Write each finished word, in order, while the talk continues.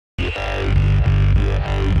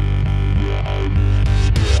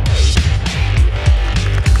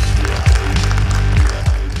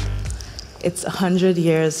It's 100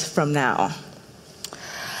 years from now.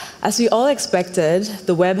 As we all expected,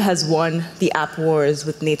 the web has won the app wars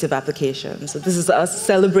with native applications. So this is us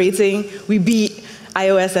celebrating. We beat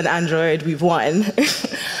iOS and Android, we've won.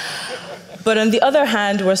 But on the other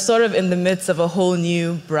hand, we're sort of in the midst of a whole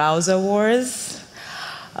new browser wars.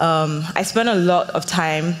 I spent a lot of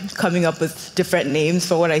time coming up with different names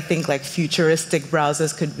for what I think like futuristic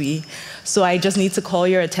browsers could be. So I just need to call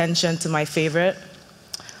your attention to my favorite,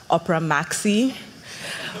 Opera Maxi,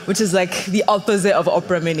 which is like the opposite of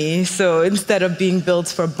Opera Mini. So instead of being built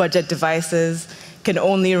for budget devices, can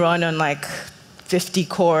only run on like 50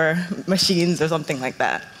 core machines or something like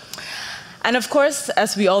that. And of course,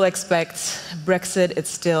 as we all expect, Brexit is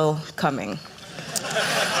still coming.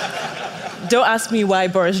 Don't ask me why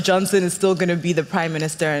Boris Johnson is still going to be the prime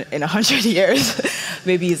minister in 100 years.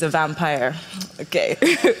 Maybe he's a vampire. Okay.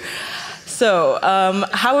 So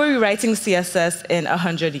how are we writing CSS in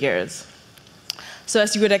 100 years? So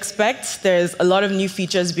as you would expect, there's a lot of new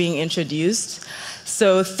features being introduced.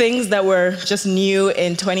 So things that were just new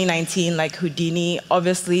in 2019, like Houdini,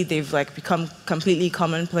 obviously they've like become completely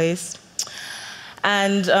commonplace.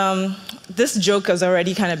 And this joke has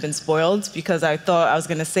already kind of been spoiled because I thought I was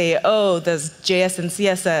going to say, oh, there's JS and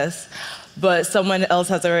CSS, but someone else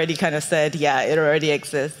has already kind of said, yeah, it already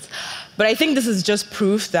exists. But I think this is just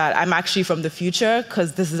proof that I'm actually from the future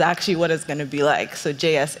because this is actually what it's going to be like, so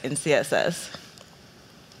JS and CSS.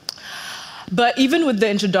 But even with the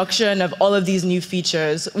introduction of all of these new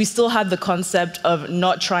features, we still have the concept of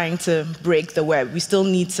not trying to break the web. We still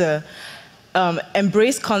need to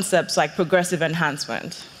embrace concepts like progressive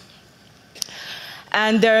enhancement.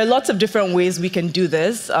 And there are lots of different ways we can do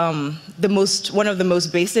this. One of the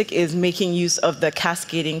most basic is making use of the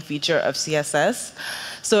cascading feature of CSS.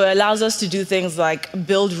 So it allows us to do things like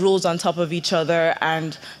build rules on top of each other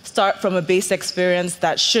and start from a base experience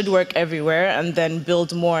that should work everywhere and then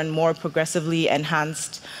build more and more progressively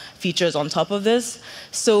enhanced features on top of this.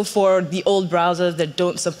 So for the old browsers that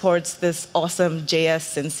don't support this awesome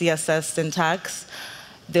JS and CSS syntax,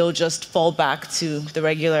 they'll just fall back to the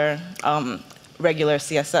regular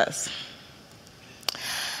CSS.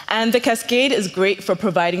 And the cascade is great for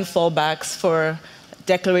providing fallbacks for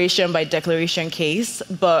declaration by declaration case,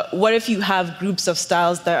 but what if you have groups of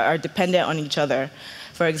styles that are dependent on each other?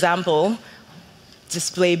 For example,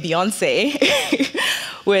 display Beyonce,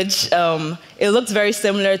 which it looks very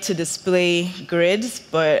similar to display grids,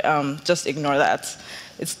 but just ignore that.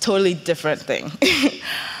 It's a totally different thing.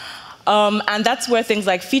 And that's where things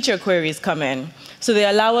like feature queries come in. So they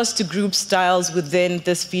allow us to group styles within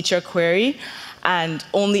this feature query and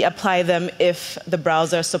only apply them if the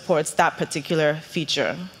browser supports that particular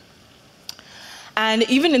feature. And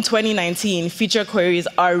even in 2019, feature queries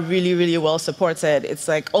are really, really well supported. It's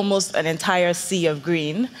like almost an entire sea of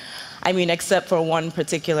green. I mean, except for one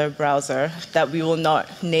particular browser that we will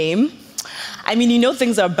not name. I mean, you know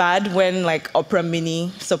things are bad when like Opera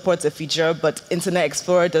Mini supports a feature, but Internet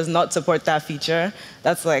Explorer does not support that feature.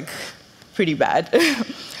 That's like pretty bad.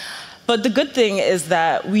 But the good thing is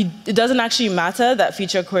that it doesn't actually matter that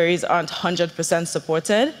feature queries aren't 100%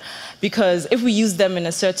 supported, because if we use them in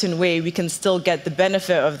a certain way, we can still get the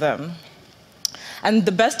benefit of them. And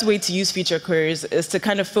the best way to use feature queries is to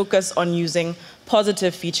kind of focus on using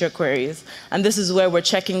positive feature queries. And this is where we're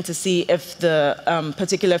checking to see if the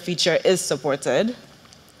particular feature is supported.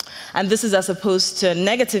 And this is as opposed to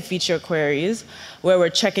negative feature queries, where we're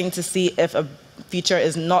checking to see if a feature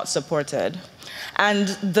is not supported. And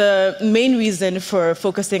the main reason for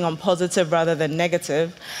focusing on positive rather than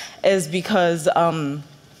negative is because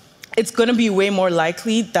it's going to be way more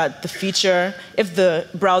likely that the feature, if the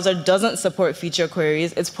browser doesn't support feature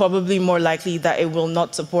queries, it's probably more likely that it will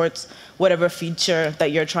not support whatever feature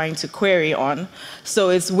that you're trying to query on. So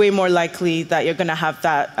it's way more likely that you're going to have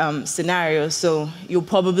that scenario. So you'll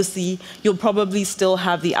probably still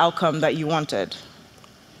have the outcome that you wanted.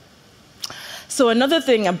 So another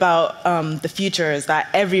thing about the future is that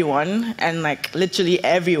everyone, and like literally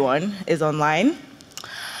everyone, is online.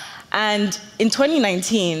 And in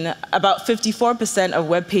 2019, about 54% of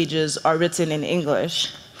web pages are written in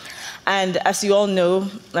English. And as you all know,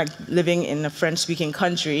 like living in a French-speaking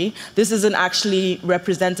country, this isn't actually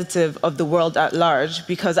representative of the world at large,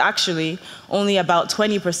 because actually only about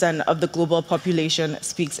 20% of the global population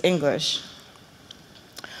speaks English.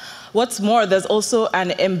 What's more, there's also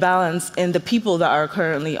an imbalance in the people that are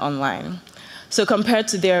currently online. So compared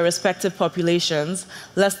to their respective populations,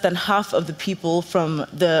 less than half of the people from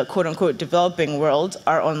the quote-unquote developing world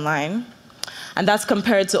are online. And that's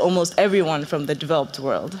compared to almost everyone from the developed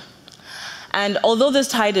world. And although this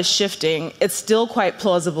tide is shifting, it's still quite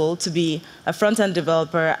plausible to be a front-end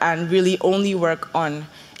developer and really only work on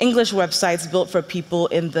English websites built for people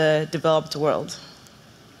in the developed world.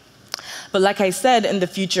 But like I said, in the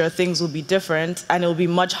future, things will be different, and it will be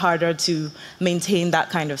much harder to maintain that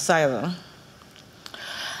kind of silo.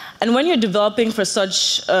 And when you're developing for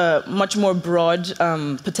such a much more broad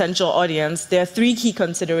potential audience, there are three key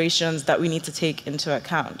considerations that we need to take into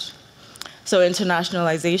account. So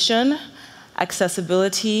internationalization,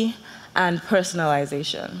 accessibility, and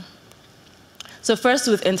personalization. So first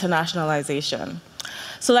with internationalization.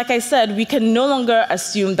 So like I said, we can no longer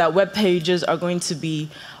assume that web pages are going to be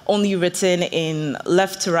only written in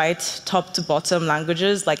left to right, top to bottom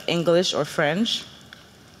languages like English or French.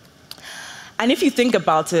 And if you think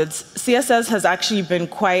about it, CSS has actually been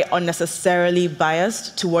quite unnecessarily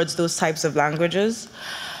biased towards those types of languages.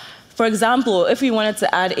 For example, if we wanted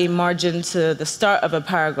to add a margin to the start of a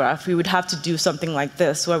paragraph, we would have to do something like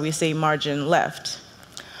this, where we say margin left.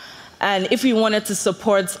 And if we wanted to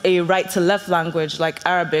support a right-to-left language like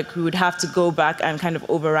Arabic, we would have to go back and kind of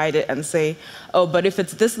override it and say, oh, but if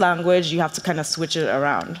it's this language, you have to kind of switch it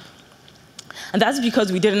around. And that's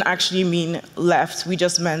because we didn't actually mean left, we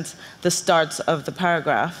just meant the start of the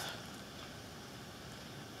paragraph.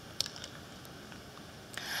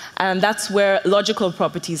 And that's where logical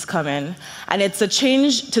properties come in. And it's a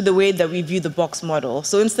change to the way that we view the box model.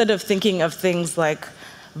 So instead of thinking of things like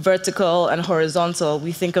vertical and horizontal,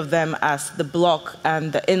 we think of them as the block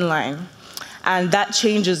and the inline. And that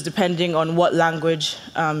changes depending on what language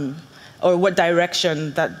or what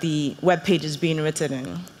direction that the web page is being written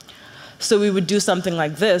in. So we would do something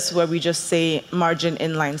like this, where we just say margin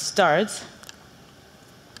inline start.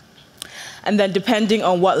 And then depending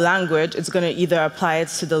on what language, it's going to either apply it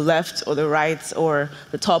to the left or the right or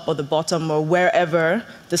the top or the bottom or wherever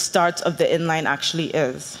the start of the inline actually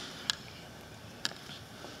is.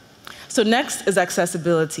 So next is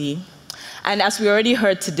accessibility. And as we already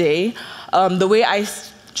heard today, the way I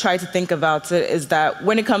try to think about it is that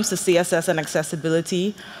when it comes to CSS and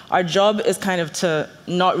accessibility, our job is kind of to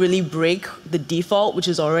not really break the default, which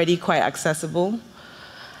is already quite accessible.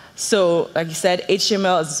 So, like you said,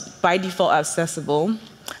 HTML is by default accessible.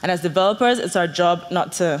 And as developers, it's our job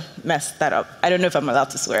not to mess that up. I don't know if I'm allowed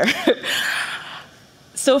to swear.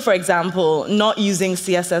 So, for example, not using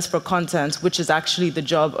CSS for content, which is actually the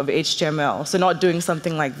job of HTML. So not doing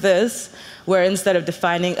something like this, where instead of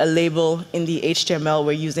defining a label in the HTML,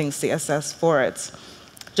 we're using CSS for it.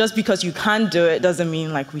 Just because you can do it doesn't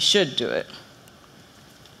mean like we should do it.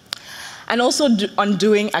 And also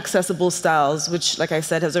undoing accessible styles, which, like I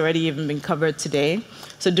said, has already even been covered today.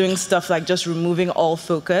 So doing stuff like just removing all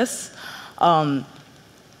focus. The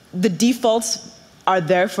defaults are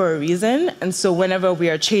there for a reason, and so whenever we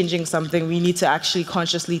are changing something, we need to actually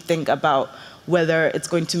consciously think about whether it's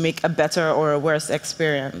going to make a better or a worse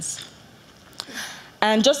experience.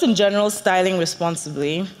 And just in general, styling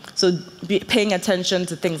responsibly. So paying attention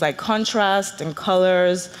to things like contrast and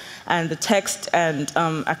colors and the text and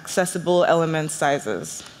accessible element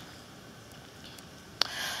sizes.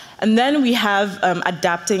 And then we have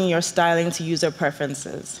adapting your styling to user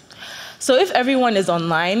preferences. So if everyone is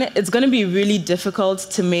online, it's going to be really difficult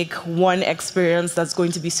to make one experience that's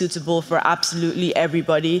going to be suitable for absolutely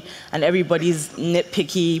everybody and everybody's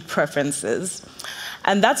nitpicky preferences.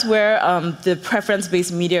 And that's where the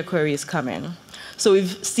preference-based media queries come in. So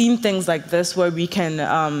we've seen things like this where we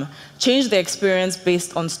can change the experience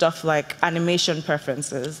based on stuff like animation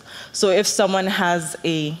preferences. So if someone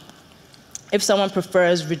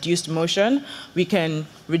prefers reduced motion, we can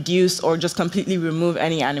reduce or just completely remove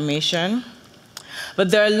any animation.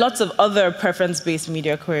 But there are lots of other preference-based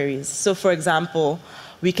media queries. So for example,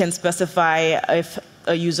 we can specify if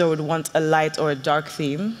a user would want a light or a dark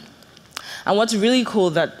theme. And what's really cool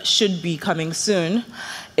that should be coming soon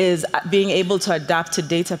is being able to adapt to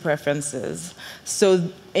data preferences. So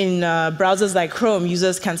in browsers like Chrome,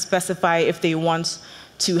 users can specify if they want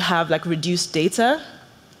to have like reduced data.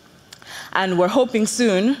 And we're hoping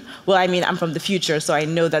soon, well, I mean, I'm from the future, so I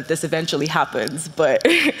know that this eventually happens, but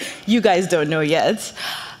you guys don't know yet.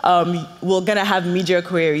 We're going to have media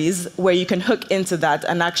queries where you can hook into that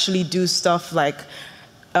and actually do stuff like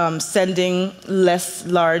sending less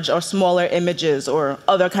large or smaller images or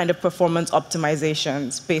other kind of performance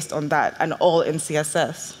optimizations based on that, and all in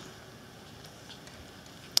CSS.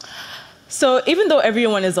 So even though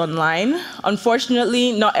everyone is online,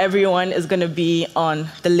 unfortunately, not everyone is going to be on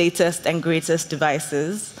the latest and greatest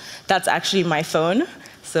devices. That's actually my phone,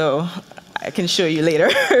 so I can show you later.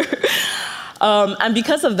 And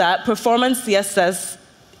because of that, performance CSS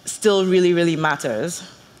still really, really matters.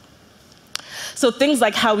 So things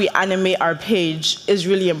like how we animate our page is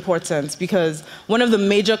really important, because one of the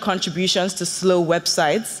major contributions to slow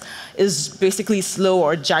websites is basically slow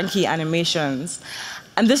or janky animations.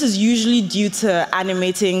 And this is usually due to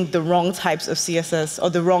animating the wrong types of CSS or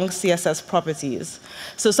the wrong CSS properties.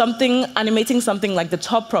 So animating something like the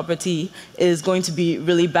top property is going to be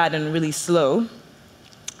really bad and really slow.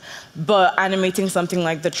 But animating something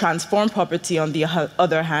like the transform property, on the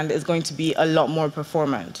other hand, is going to be a lot more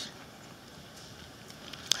performant.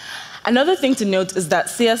 Another thing to note is that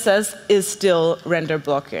CSS is still render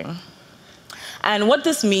blocking. And what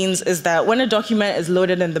this means is that when a document is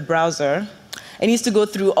loaded in the browser, it needs to go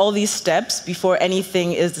through all these steps before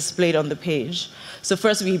anything is displayed on the page. So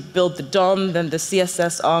first we build the DOM, then the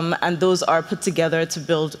CSS and those are put together to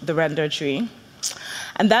build the render tree.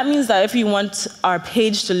 And that means that if we want our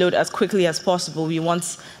page to load as quickly as possible, we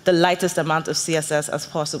want the lightest amount of CSS as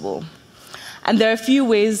possible. And there are a few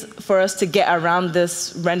ways for us to get around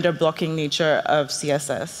this render blocking nature of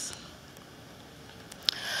CSS.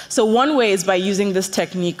 So one way is by using this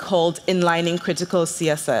technique called inlining critical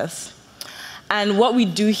CSS. And what we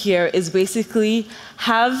do here is basically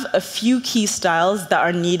have a few key styles that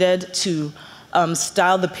are needed to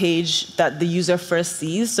style the page that the user first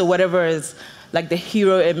sees. So whatever is like the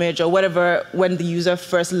hero image or whatever, when the user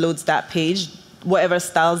first loads that page, whatever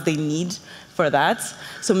styles they need for that.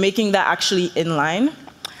 So making that actually inline.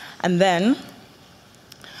 And then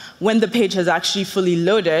when the page has actually fully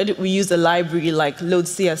loaded, we use a library like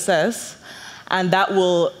load.css, and that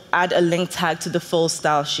will add a link tag to the full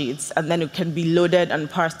style sheets. And then it can be loaded and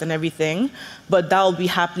parsed and everything. But that will be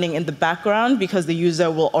happening in the background because the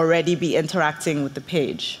user will already be interacting with the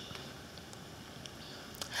page.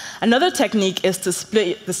 Another technique is to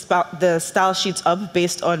split the style sheets up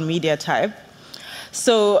based on media type.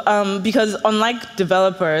 So because unlike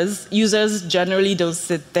developers, users generally don't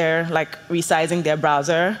sit there like resizing their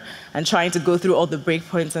browser and trying to go through all the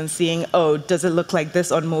breakpoints and seeing, oh, does it look like this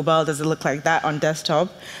on mobile? Does it look like that on desktop?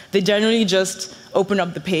 They generally just open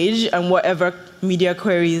up the page, and whatever media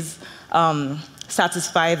queries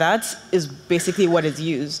satisfy that is basically what is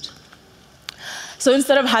used. So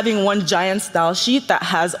instead of having one giant style sheet that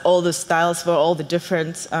has all the styles for all the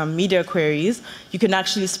different media queries, you can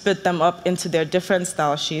actually split them up into their different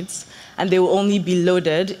style sheets, and they will only be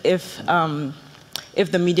loaded if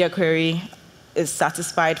the media query is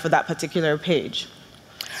satisfied for that particular page.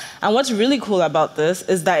 And what's really cool about this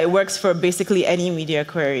is that it works for basically any media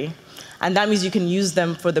query. And that means you can use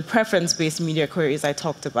them for the preference-based media queries I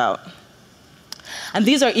talked about. And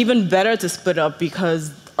these are even better to split up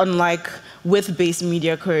because unlike width-based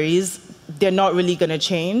media queries, they're not really going to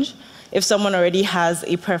change. If someone already has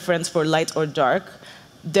a preference for light or dark,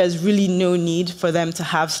 there's really no need for them to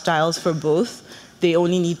have styles for both.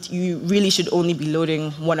 You really should only be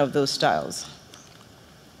loading one of those styles.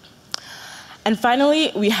 And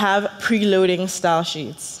finally, we have preloading style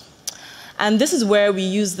sheets. And this is where we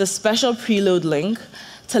use the special preload link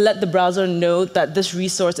to let the browser know that this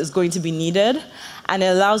resource is going to be needed, and it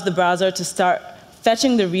allows the browser to start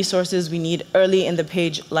fetching the resources we need early in the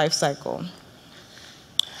page lifecycle.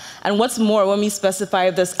 And what's more, when we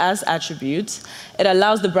specify this as attributes, it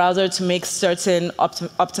allows the browser to make certain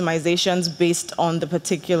optimizations based on the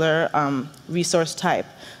particular resource type.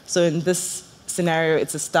 So in this scenario,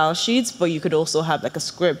 it's a style sheet, but you could also have like a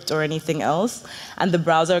script or anything else, and the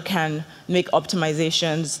browser can make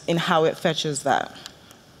optimizations in how it fetches that.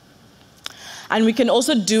 And we can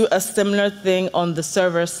also do a similar thing on the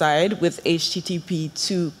server side with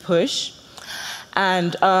HTTP2 push.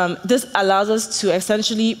 And this allows us to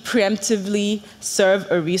essentially preemptively serve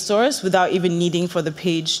a resource without even needing for the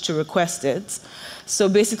page to request it. So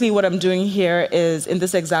basically what I'm doing here is, in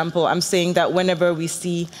this example, I'm saying that whenever we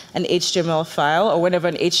see an HTML file, or whenever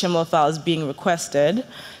an HTML file is being requested,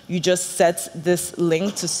 you just set this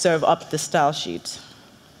link to serve up the style sheet.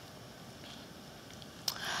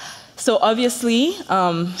 So obviously,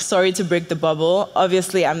 sorry to break the bubble,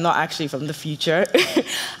 obviously I'm not actually from the future,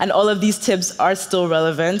 and all of these tips are still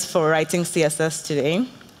relevant for writing CSS today.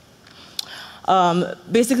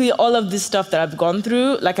 Basically, all of this stuff that I've gone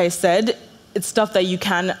through, like I said, it's stuff that you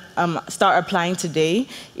can start applying today.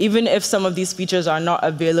 Even if some of these features are not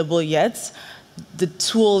available yet, the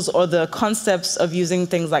tools or the concepts of using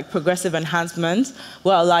things like progressive enhancement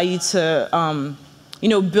will allow you to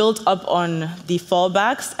build up on the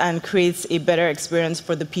fallbacks and create a better experience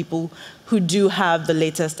for the people who do have the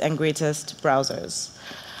latest and greatest browsers.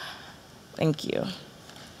 Thank you.